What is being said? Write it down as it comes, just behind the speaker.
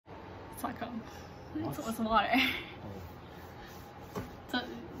It's not cum. It's water. So,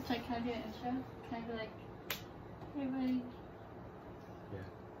 can I do an intro? Can I be like, hey everybody?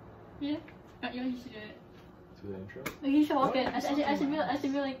 Yeah? Yeah? You should do it. Do the intro? Like, you should walk in. I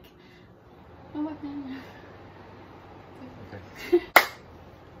should be like, oh my god. Okay.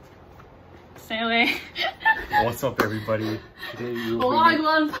 Stay away. What's up, everybody? Today we will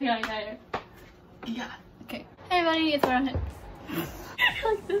Vlog 1. Yeah. Okay. Hey everybody, it's Round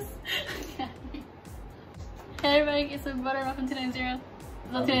like this. Yeah. Hey everybody, it's a butter muffin 290.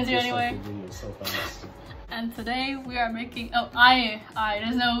 It's not 290 anyway. So fast. And today we are making,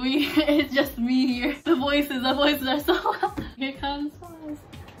 there's no we, it's just me here. The voices are so loud. Here comes Fuzz.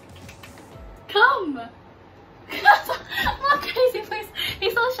 Come! I'm not crazy, please.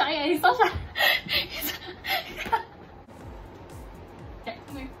 He's so shy, Okay,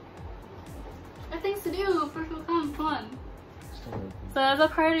 come here. I have things to do. First we'll come on. So there's a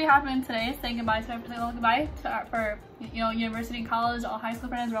party happening today, saying goodbye to our university and college, all high school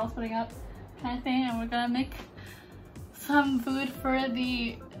friends, we're all splitting up kind of thing, and we're gonna make some food for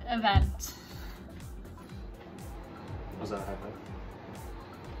the event. Was that a high five?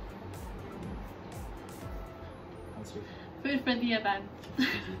 Food for the event.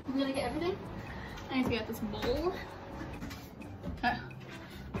 I'm gonna get everything. I need to get this bowl. Okay.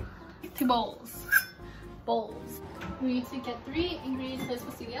 2 bowls. We need to get 3 ingredients for this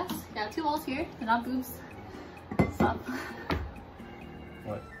pastillas. We got 2 bowls here. They're not boobs. Stop.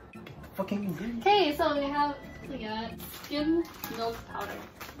 What? Get the fucking ingredients. Okay, so we got skim milk powder.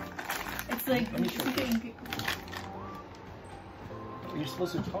 It's like, You're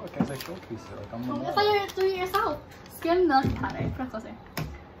supposed to talk as I showcase it. Like I'm the I thought you were doing it yourself. Skim milk powder. Put it closer.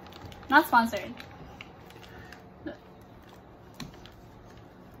 Not sponsored.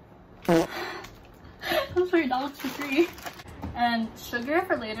 I'm sorry, that was for free. And sugar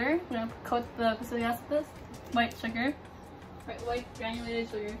for later. We're gonna coat the pastillas with this. White sugar. White granulated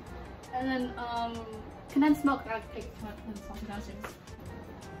sugar. And then condensed milk. I gotta take condensed milk downstairs.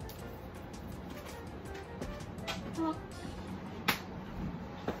 Oh.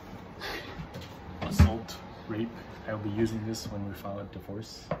 Assault, rape. I'll be using this when we file a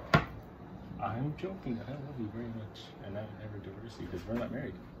divorce. I'm joking. I love you very much, and I would never divorce you because we're not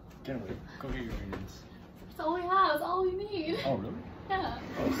married. Get away. Go get your ingredients. That's all we have. That's all we need. Oh really? Yeah.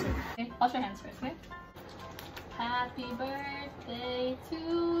 Oh, sick. Okay, wash your hands first, okay? Happy birthday to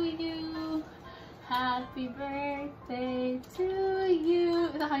you. Happy birthday to you.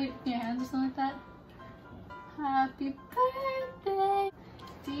 Is that how you your hands or something like that? Happy birthday,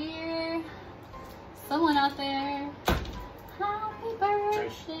 dear someone out there. Happy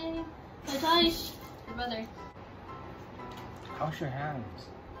birthday. Josh, your brother. Wash your hands.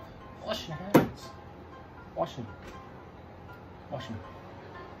 Wash your hands. Wash them. Wash them.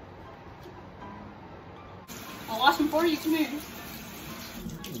 I'll wash them for you. Come here.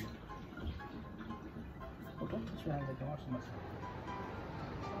 Oh, don't touch your hands. I can wash them myself.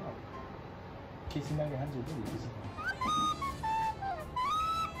 Oh. Casey, now your hands are dirty.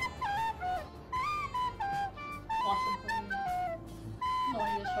 Wash them for you. No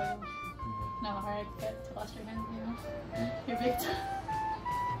way to struggle. No, how hard to get to wash your hands, you know? You're big time.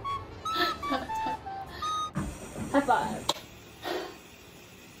 High five.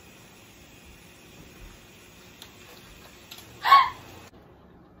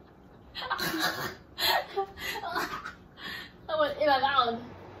 That went in my mouth.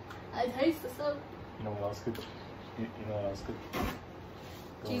 I taste the soap. You know what else could? You know what else could?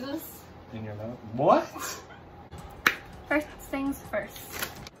 Go Jesus. in your mouth? What? First things first.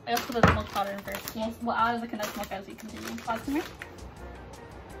 I gotta put the milk powder in first. We'll add the condensed milk as we continue. Pause from here.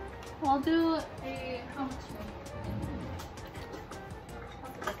 I'll do a, how much?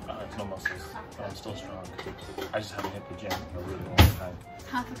 It's no muscles. But I'm still strong. I just haven't hit the gym in a really long time.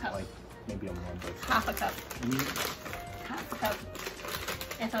 Half a cup. Like maybe a month. Half a cup. Half a cup.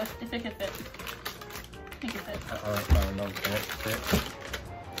 Yeah, so if it could fit. Make it fit. I don't know. Can it fit?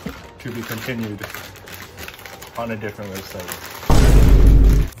 To be continued on a different website.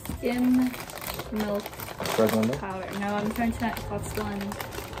 Skim milk Red powder. No, I'm trying to that cost one.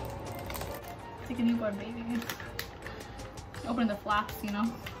 It's like a newborn baby. Open the flaps, you know.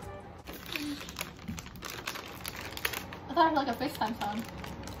 I thought I heard like a FaceTime sound. I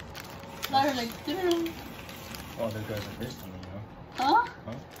thought I heard like ding. Oh, there goes the first one, you know. Huh?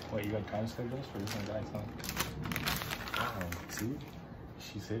 Huh? What, you got time schedules for different guys, huh? Oh, see?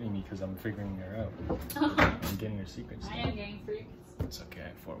 She's hitting me because I'm figuring her out. I'm getting her secrets. I am getting freaks. It's okay, I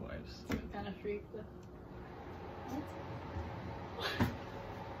have 4 wives. I'm kind of freak, but...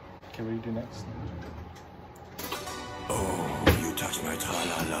 Okay, what do you do next? Oh, you touch my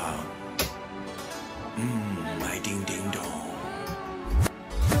tra-la-la. ding ding dong.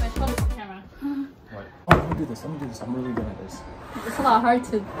 Wait, hold the camera. What? Oh, let me do this. Let me do this. I'm really good at this. It's a lot hard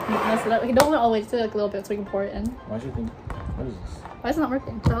to mess it up. Like, don't want to always do it like a little bit so we can pour it in. Why should you think? What is this? Why is it not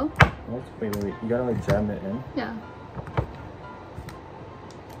working? So? What? Wait. You gotta like jam it in. Yeah.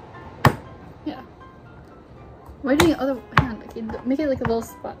 Yeah. Why are you doing the other hand? Like, you make it like a little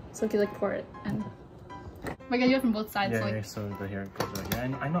spot so you can like pour it in. We're gonna do it from both sides. Yeah, so, like, yeah, so the hair goes right.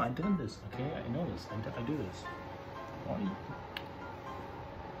 Yeah, I know. I'm doing this. Okay, I know this. I do this. Why?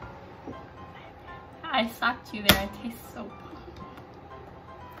 I socked you there. It tastes so good.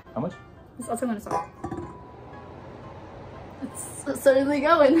 How much? It's also gonna sock. It's certainly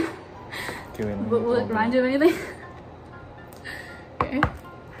going. Okay, wait. Will it remind you of anything? Okay.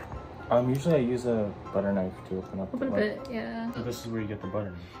 Usually I use a butter knife to open up. Open a bit, yeah. So this is where you get the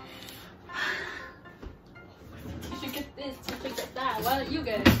butter. You should get this. You should get that. Why don't you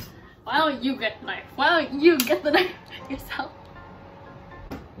get it? Why don't you get the knife? Why don't you get the knife yourself?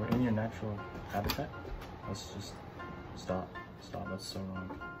 We're in your natural habitat. Let's just stop. Stop. That's so wrong.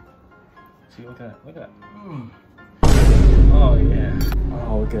 See, look at that. Look at that. Mm. Oh yeah.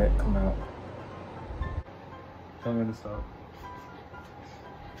 Oh, look at it come out. Tell me to stop.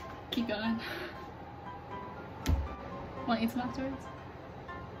 Keep going. Want to eat some afterwards?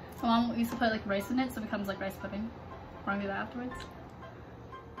 My mom used to put like rice in it so it becomes like rice pudding. Want to do that afterwards?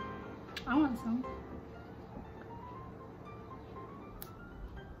 I want some.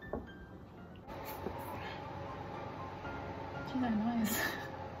 Geez, that noise.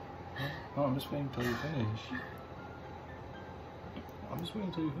 Oh, I'm just waiting until you finish. I'm just waiting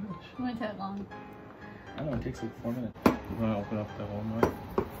until you finish. It won't take long. I know, it takes like 4 minutes. You want to open up the whole knife?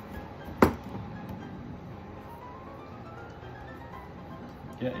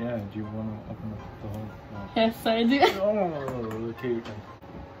 Yeah, do you want to open up the whole knife? Yes, I do. Oh, okay, you can.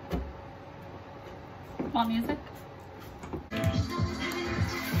 Want music?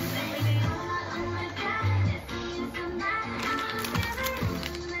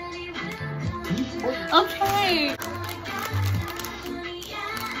 Okay.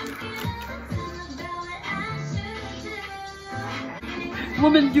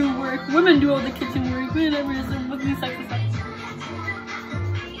 Women do work. Women do all the kitchen work. Whatever is with these sex effects.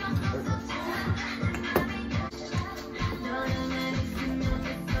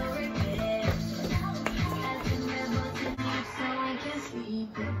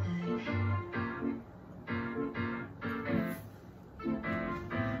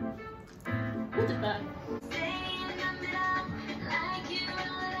 Who did that?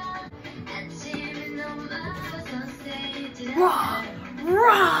 Rah!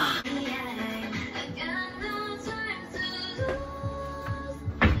 Rah!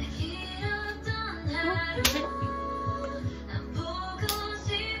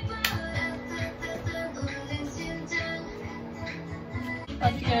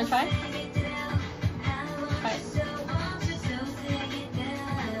 Let's give it a try. Try it.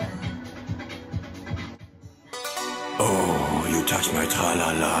 Oh, you touch my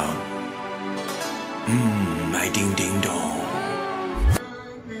tra-la-la. Mmm, my ding ding dong.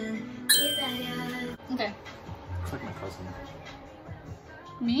 Okay. It's like my cousin.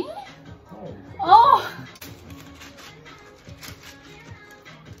 Me? Oh. Oh!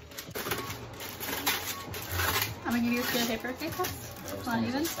 I'm gonna give you a piece of paper, okay, Huss? Not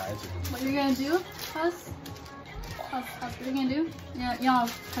even. What you're gonna do, Huss? Huss, what you're gonna do? Yeah, you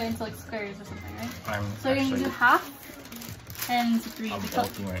don't put it into like squares or something, right? So you're gonna do half and 3. I'm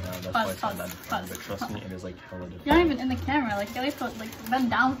bulking right now, that's why it's not that fun, but trust me, it is like hella different. You're not even in the camera, like at least put, like bend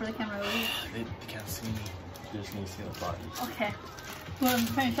down for the camera. They can't see me, you just need to see the body. Okay. Well, I'm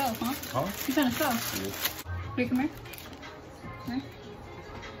trying to show, huh? Huh? You're trying to show. Yeah. Wait, come here. Come here.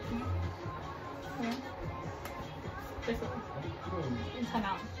 Come here. This one. In time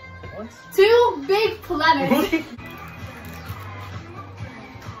out. What? 2 big platters.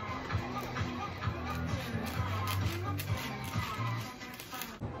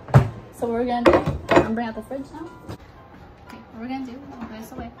 So what we're gonna do, I'm bringing out the fridge now. Okay, what we're gonna do, I'll put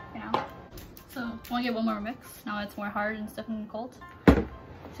this away for now. So I wanna get one more mix. Now it's more hard and stiff and cold.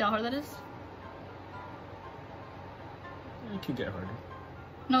 See how hard that is? It could get harder.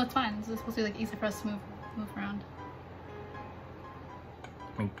 No, it's fine. This is supposed to be like easy for us to move around.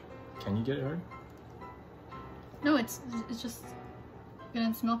 I mean, can you get it hard? No, it's just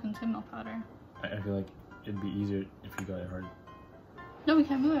against milk and milk powder. I feel like it'd be easier if you got it hard. No, we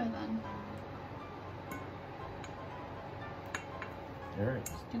can't move it then. You're right.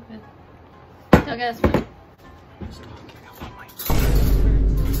 Stupid. I guess.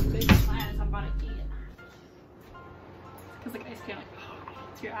 Big plans I'm about to eat. Because like ice cream, like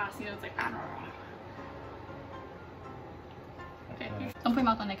to your ass, you know, it's like. Okay. Don't put your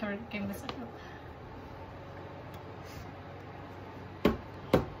mouth on it. Cover. Give me this.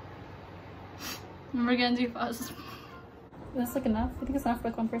 We're gonna do fuzz. That's like enough. I think it's enough for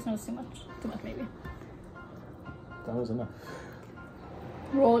like one person. It was too much. Too much maybe. That was enough.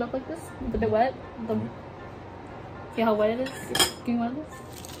 Roll it up like this. It's a bit wet. See how wet it is? Give me one of this.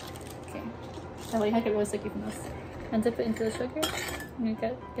 Okay. That way I get really sticky from this. And dip it into the sugar. And you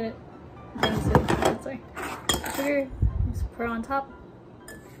get it. Sorry. Sugar. Just pour it on top.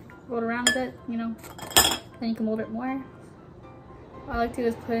 Roll it around a bit. You know. Then you can mold it more. What I like to do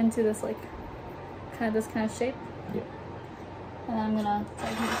is put it into this like this kind of shape. Yeah. And then I'm gonna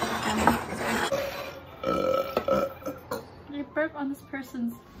I burp on this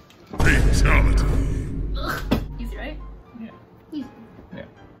person's Fatality. easy, right? Yeah. Easy. Yeah.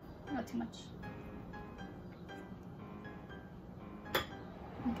 Not too much. Okay,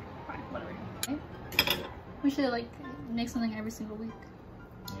 fine, whatever. Okay. We should like make something every single week.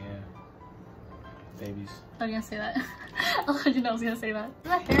 Yeah. Babies. I was gonna say that. I'll let you know I was gonna say that.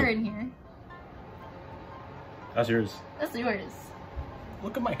 There's a hair in here. That's yours. That's yours.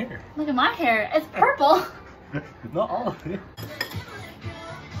 Look at my hair. Look at my hair. It's purple. Not all of it.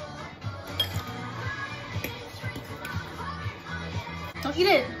 Don't eat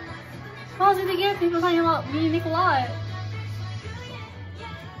it. How's it again? People talking about me make a lot.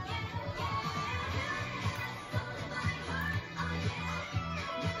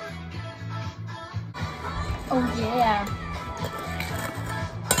 Oh yeah.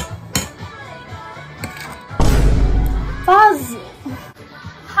 Fuzz!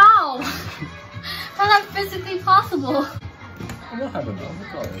 How? How's that physically possible? I don't have enough.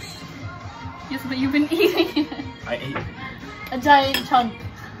 Look at this. Yes, but you've been eating it. I ate it. A giant chunk.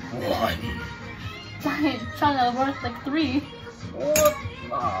 Why? Giant chunk that was worth like 3. What?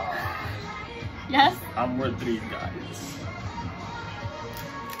 Nah. Yes? I'm worth 3, guys.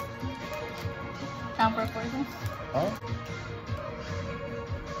 Count for a portion. Huh?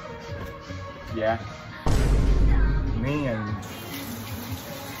 Yeah. Me and...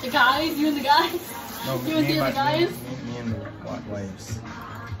 The guys? You and the guys? No, You and the other guys? Me and the wives.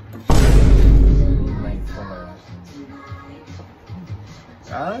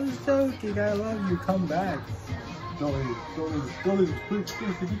 I was joking, I love you, come back. Don't leave, please,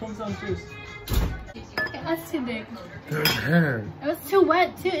 if you come downstairs. Okay, that's too big. There's hair. It was too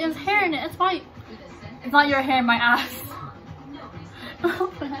wet too. There's hair in it. That's why. It's not your hair in my ass.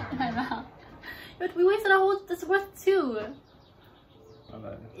 Put it in my mouth. But we wasted a whole. That's worth 2.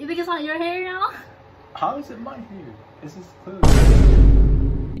 You think it's not your hair now? How is it my hair? This is clear.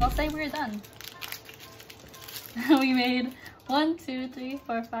 Well, say we're done. We made 1, 2, 3,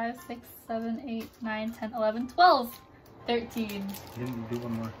 4, 5, 6, 7, 8, 9, 10, 11, 12, 13. You didn't do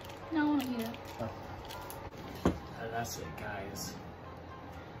one more. No, I want to eat it. Oh. And that's it, guys.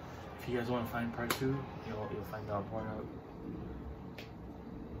 If you guys want to find part 2, you'll find out more out.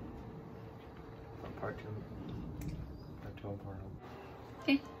 Part 2 on Pornhub.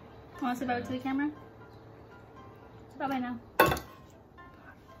 Okay. Want to say bye to the camera? Say bye now.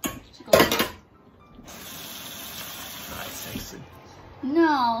 Nice, sexy.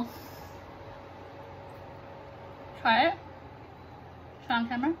 No. Try it. Try on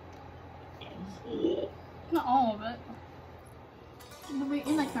camera. Not all of it. But we're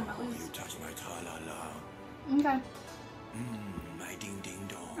in the camera at You least. touch my tra-la-la. Okay. My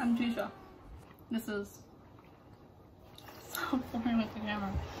ding-ding-dong. I'm Tisha. This is so boring with the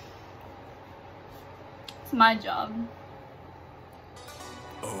camera. It's my job.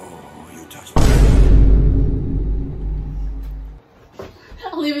 Oh, you touch my...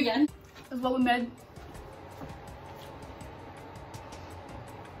 I'll leave again. This is what we made.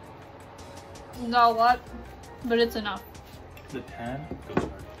 Not a lot, but it's enough. The tan goes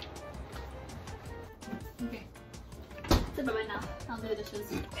hard. Okay. Say bye now. I'll do the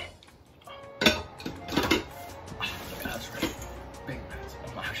dishes. That's right. Big mess.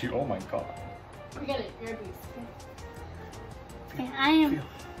 Actually, oh my god. Forget it. You're a beast. Okay, I am.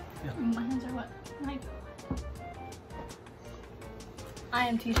 My hands are wet. My god. I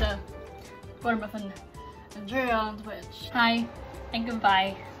am Tisha Buttermuffin and Julia on Twitch. Hi and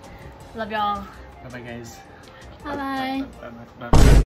goodbye. Love y'all. Bye bye, guys. Bye bye. Bye bye.